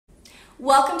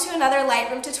Welcome to another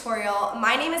Lightroom tutorial.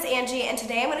 My name is Angie and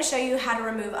today I'm going to show you how to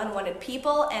remove unwanted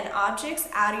people and objects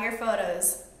out of your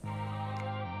photos.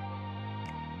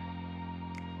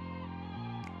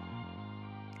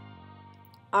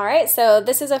 Alright, so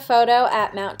this is a photo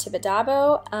at Mount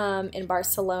Tibidabo in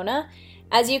Barcelona.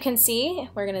 As you can see,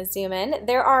 we're going to zoom in,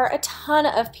 there are a ton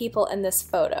of people in this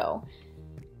photo.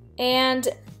 And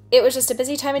it was just a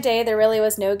busy time of day, there really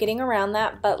was no getting around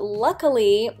that, but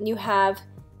luckily you have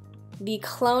the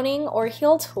cloning or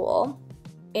heal tool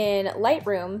in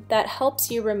Lightroom that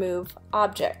helps you remove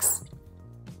objects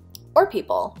or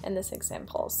people in this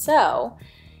example. So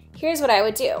here's what I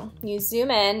would do. You zoom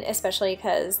in, especially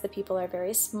because the people are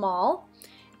very small,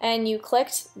 and you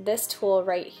clicked this tool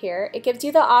right here. It gives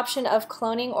you the option of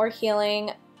cloning or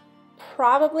healing.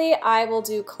 Probably I will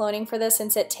do cloning for this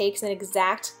since it takes an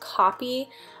exact copy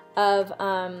of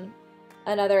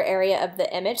another area of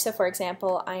the image. So for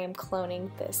example, I am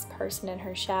cloning this person in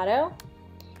her shadow,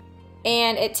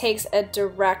 and it takes a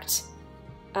direct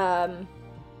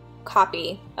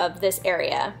copy of this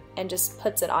area and just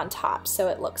puts it on top so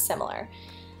it looks similar.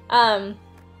 The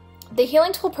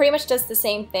healing tool pretty much does the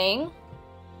same thing,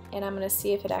 and I'm going to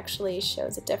see if it actually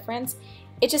shows a difference.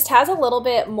 It just has a little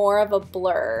bit more of a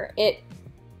blur. It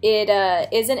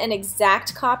isn't an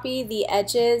exact copy. The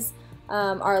edges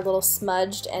are a little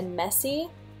smudged and messy.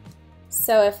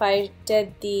 So if I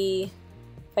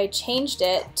changed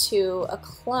it to a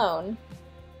clone,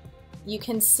 you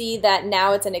can see that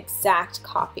now it's an exact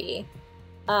copy,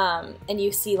 and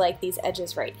you see like these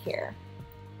edges right here.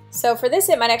 So for this,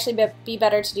 it might actually be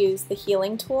better to use the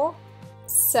healing tool.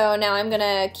 So now I'm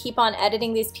gonna keep on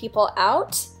editing these people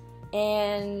out,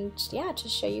 and yeah,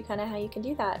 just show you kind of how you can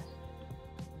do that.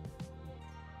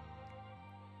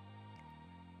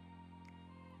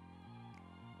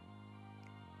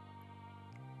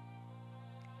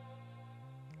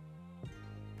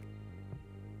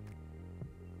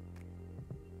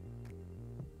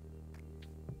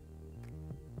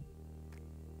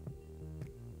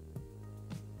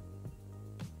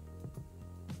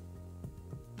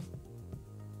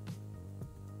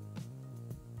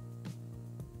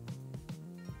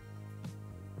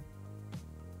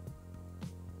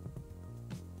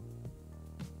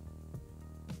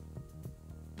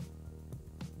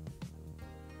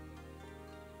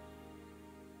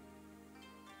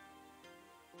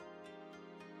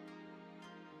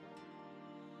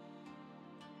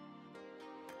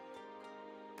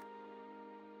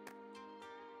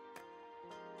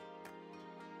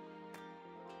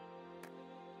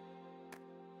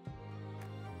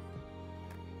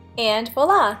 And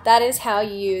voila, that is how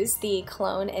you use the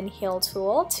clone and heal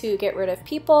tool to get rid of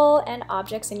people and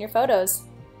objects in your photos.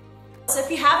 So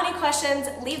if you have any questions,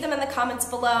 leave them in the comments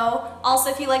below. Also,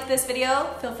 if you like this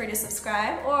video, feel free to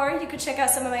subscribe, or you could check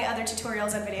out some of my other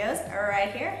tutorials and videos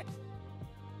right here.